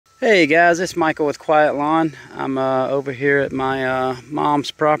Hey guys, it's Michael with Quiet Lawn. I'm over here at my mom's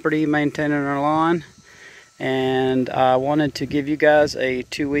property maintaining her lawn, and I wanted to give you guys a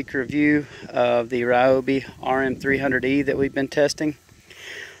 2-week review of the Ryobi RM300e that we've been testing.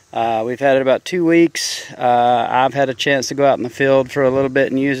 We've had it about 2 weeks. I've had a chance to go out in the field for a little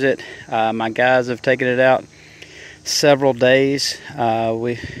bit and use it. My guys have taken it out several days.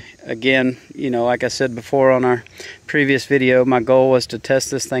 Again, like I said before on our previous video, my goal was to test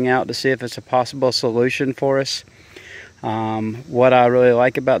this thing out to see if it's a possible solution for us. What I really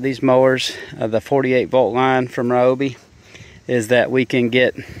like about these mowers, the 48-volt line from Ryobi, is that we can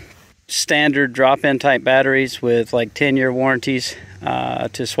get standard drop-in type batteries with like 10-year warranties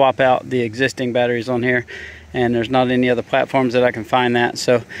to swap out the existing batteries on here, and there's not any other platforms that I can find that.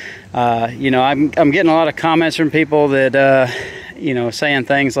 So I'm getting a lot of comments from people that saying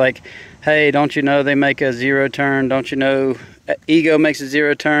things like, hey, don't you know they make a zero turn? Don't you know Ego makes a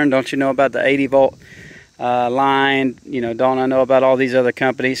zero turn? Don't you know about the 80-volt line? Don't I know about all these other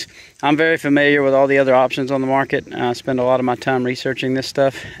companies? I'm very familiar with all the other options on the market. I spend a lot of my time researching this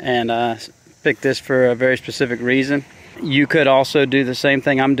stuff, and picked this for a very specific reason. You could also do the same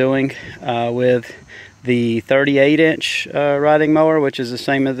thing I'm doing with the 38-inch riding mower, which is the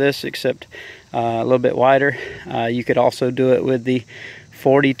same as this, except a little bit wider. You could also do it with the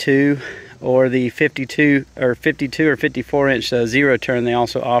 42 or the 52 or 54-inch zero turn they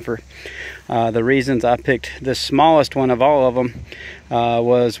also offer. The reasons I picked the smallest one of all of them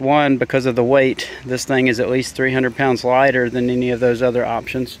was, one, because of the weight. This thing is at least 300 pounds lighter than any of those other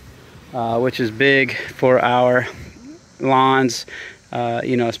options, which is big for our lawns,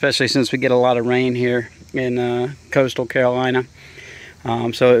 especially since we get a lot of rain here in coastal Carolina.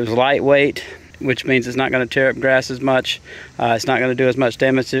 So it was lightweight, which means it's not going to tear up grass as much. It's not going to do as much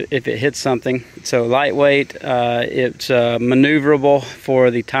damage if it hits something. So lightweight, it's maneuverable for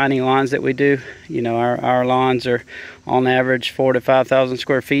the tiny lawns that we do. Our lawns are on average 4,000 to 5,000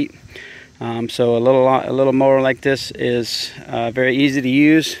 square feet. So a little mower like this is very easy to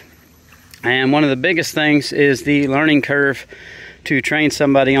use. And one of the biggest things is the learning curve to train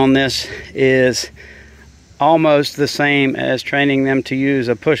somebody on this is almost the same as training them to use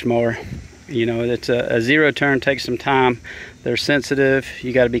a push mower. It's a zero turn, takes some time. They're sensitive.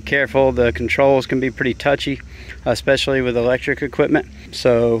 You got to be careful. The controls can be pretty touchy, especially with electric equipment.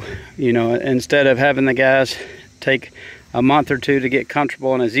 So, instead of having the guys take a month or two to get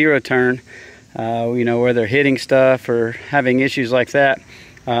comfortable in a zero turn, where they're hitting stuff or having issues like that,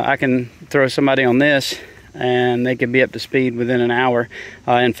 I can throw somebody on this and they can be up to speed within an hour.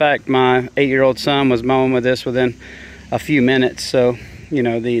 In fact, my 8-year-old son was mowing with this within a few minutes. So,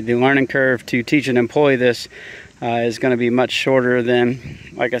 the learning curve to teach an employee this is going to be much shorter than,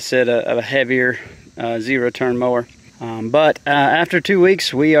 like I said, a heavier zero-turn mower. But after 2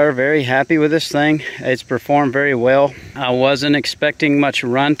 weeks, we are very happy with this thing. It's performed very well. I wasn't expecting much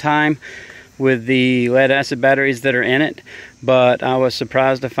run time with the lead-acid batteries that are in it, but I was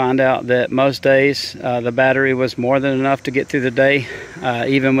surprised to find out that most days the battery was more than enough to get through the day,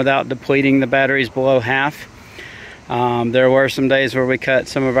 even without depleting the batteries below half. There were some days where we cut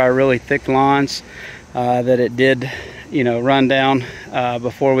some of our really thick lawns that it did run down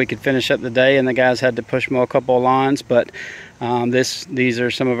before we could finish up the day, and the guys had to push mow a couple of lawns. But these are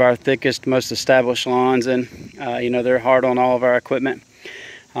some of our thickest, most established lawns, and they're hard on all of our equipment.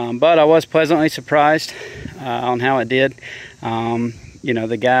 But I was pleasantly surprised on how it did.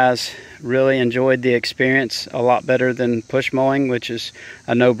 The guys really enjoyed the experience a lot better than push mowing, which is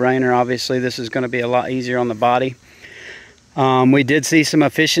a no-brainer. Obviously, this is going to be a lot easier on the body. We did see some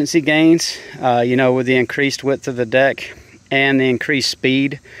efficiency gains, with the increased width of the deck and the increased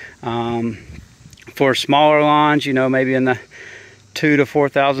speed. For smaller lawns, maybe in the $2,000 to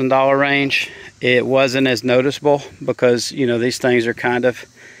 $4,000 range, it wasn't as noticeable because, these things are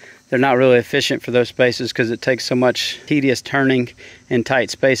they're not really efficient for those spaces because it takes so much tedious turning in tight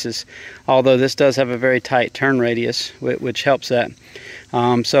spaces. Although this does have a very tight turn radius, which helps that.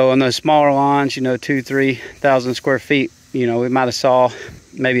 So on those smaller lawns, 2,000 to 3,000 square feet, we might have saw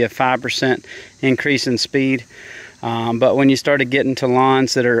maybe a 5% increase in speed. But when you started getting to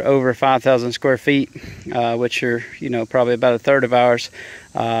lawns that are over 5,000 square feet, which are, probably about a third of ours,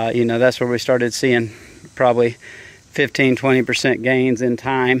 that's where we started seeing probably 15–20% gains in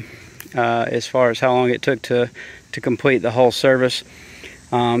time as far as how long it took to complete the whole service.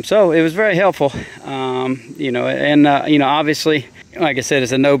 So it was very helpful, obviously, like I said,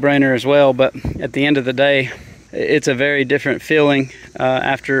 it's a no-brainer as well, but at the end of the day, it's a very different feeling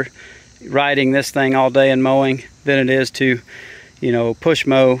after riding this thing all day and mowing than it is to, push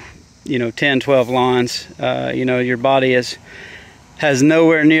mow, 10–12 lawns. Your body has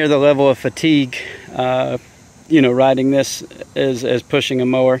nowhere near the level of fatigue, you know, riding this as pushing a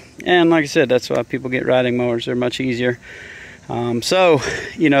mower. And like I said, that's why people get riding mowers. They're much easier. So,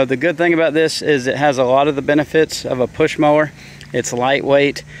 you know, the good thing about this is it has a lot of the benefits of a push mower. It's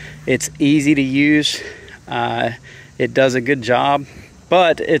lightweight, it's easy to use, it does a good job,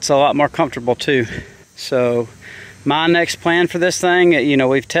 but it's a lot more comfortable too. So my next plan for this thing, you know,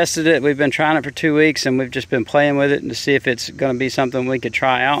 we've tested it, we've been trying it for 2 weeks, and we've just been playing with it to see if it's going to be something we could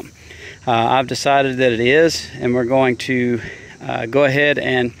try out. I've decided that it is, and we're going to go ahead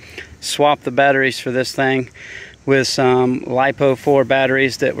and swap the batteries for this thing with some LiPo 4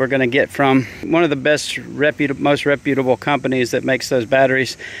 batteries that we're going to get from one of the most reputable companies that makes those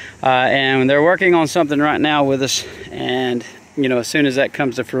batteries, and they're working on something right now with us, and you know, as soon as that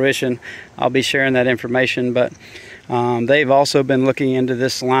comes to fruition, I'll be sharing that information. But they've also been looking into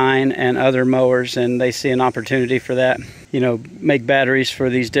this line and other mowers, and they see an opportunity for that, you know, make batteries for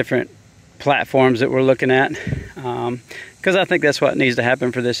these different platforms that we're looking at, because I think that's what needs to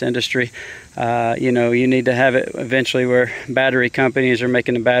happen for this industry. You know, you need to have it eventually where battery companies are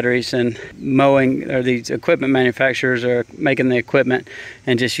making the batteries and mowing, or these equipment manufacturers are making the equipment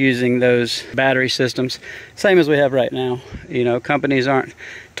and just using those battery systems, same as we have right now. You know, companies aren't,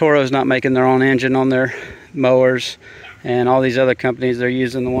 Toro's not making their own engine on their mowers, and all these other companies, they're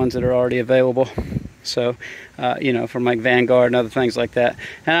using the ones that are already available. So, you know, from like Vanguard and other things like that.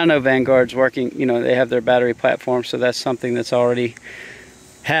 And I know Vanguard's working, you know, they have their battery platform, so that's something that's already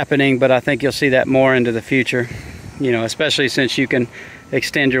happening, but I think you'll see that more into the future, you know, especially since you can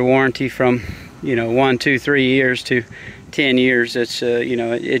extend your warranty from, you know, 1, 2, 3 years to 10 years. It's, you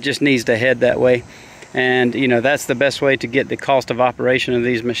know, it just needs to head that way. And, you know, that's the best way to get the cost of operation of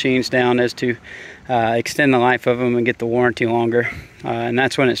these machines down, is to extend the life of them and get the warranty longer. And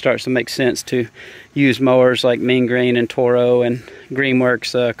that's when it starts to make sense to use mowers like Mean Green and Toro and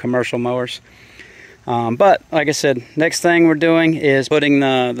Greenworks commercial mowers. But like I said, next thing we're doing is putting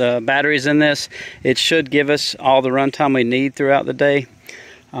the batteries in this. It should give us all the runtime we need throughout the day.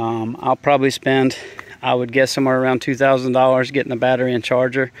 I'll probably spend, I would guess, somewhere around $2,000 getting the battery and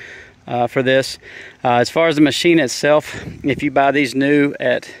charger for this. As far as the machine itself, if you buy these new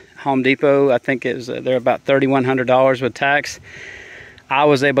at Home Depot, I think they're about $3,100 with tax. I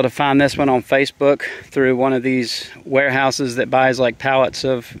was able to find this one on Facebook through one of these warehouses that buys like pallets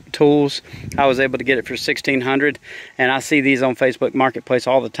of tools. I was able to get it for $1,600, and I see these on Facebook Marketplace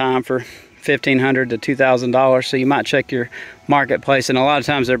all the time for $1,500 to $2,000. So you might check your marketplace, and a lot of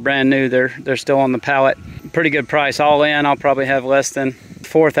times they're brand new. They're still on the pallet. Pretty good price all in. I'll probably have less than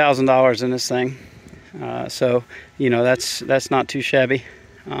 $4,000 in this thing. So you know, that's not too shabby.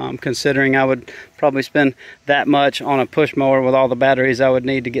 Considering I would probably spend that much on a push mower with all the batteries I would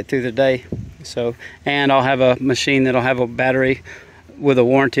need to get through the day. So, and I'll have a machine that'll have a battery with a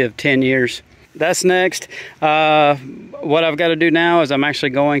warranty of 10 years. That's next. What I've got to do now is I'm actually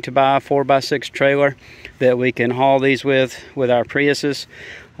going to buy a 4x6 trailer that we can haul these with our Priuses.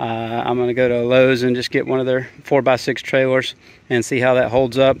 I'm going to go to Lowe's and just get one of their 4x6 trailers and see how that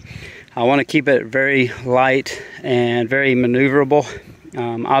holds up. I want to keep it very light and very maneuverable.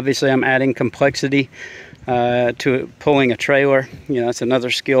 Obviously I'm adding complexity to pulling a trailer. You know, that's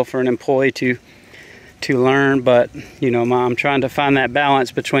another skill for an employee to learn, but you know, I'm trying to find that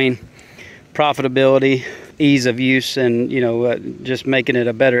balance between profitability, ease of use, and you know, just making it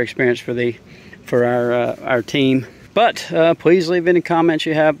a better experience for our team. But please leave any comments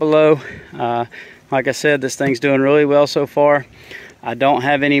you have below. Like I said, this thing's doing really well so far. I don't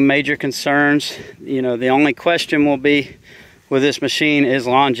have any major concerns. You know, the only question will be with this machine is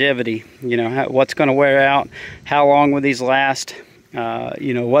longevity. You know, what's going to wear out, how long will these last,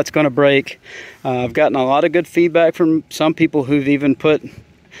 you know, what's going to break. I've gotten a lot of good feedback from some people who've even put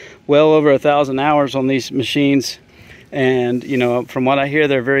well over 1,000 hours on these machines, and you know, from what I hear,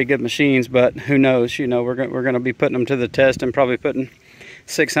 they're very good machines, but who knows. You know, we're going to be putting them to the test and probably putting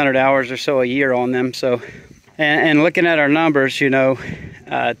 600 hours or so a year on them. So, and looking at our numbers, you know,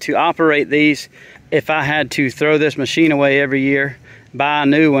 to operate these, if I had to throw this machine away every year, buy a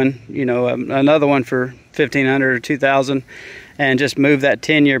new one, you know, another one for $1,500 or $2,000, and just move that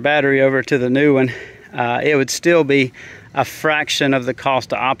 10-year battery over to the new one, it would still be a fraction of the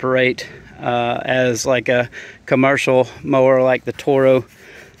cost to operate as like a commercial mower like the Toro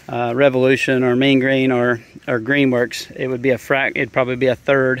Revolution or Mean Green or Greenworks. It would be it'd probably be a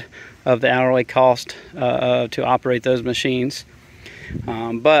third of the hourly cost to operate those machines.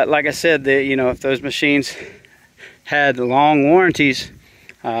 But like I said, you know, if those machines had long warranties,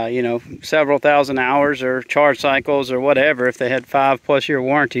 you know, several thousand hours or charge cycles or whatever, if they had 5+ year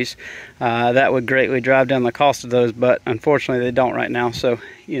warranties, that would greatly drive down the cost of those. But unfortunately they don't right now. So,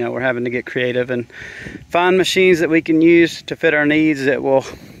 you know, we're having to get creative and find machines that we can use to fit our needs that will,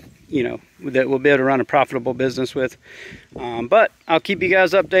 you know, that we'll be able to run a profitable business with. But I'll keep you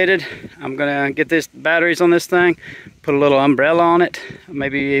guys updated. I'm gonna get this batteries on this thing, put a little umbrella on it,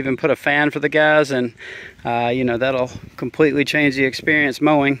 maybe even put a fan for the guys, and you know, that'll completely change the experience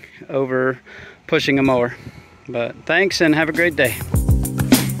mowing over pushing a mower. But thanks and have a great day.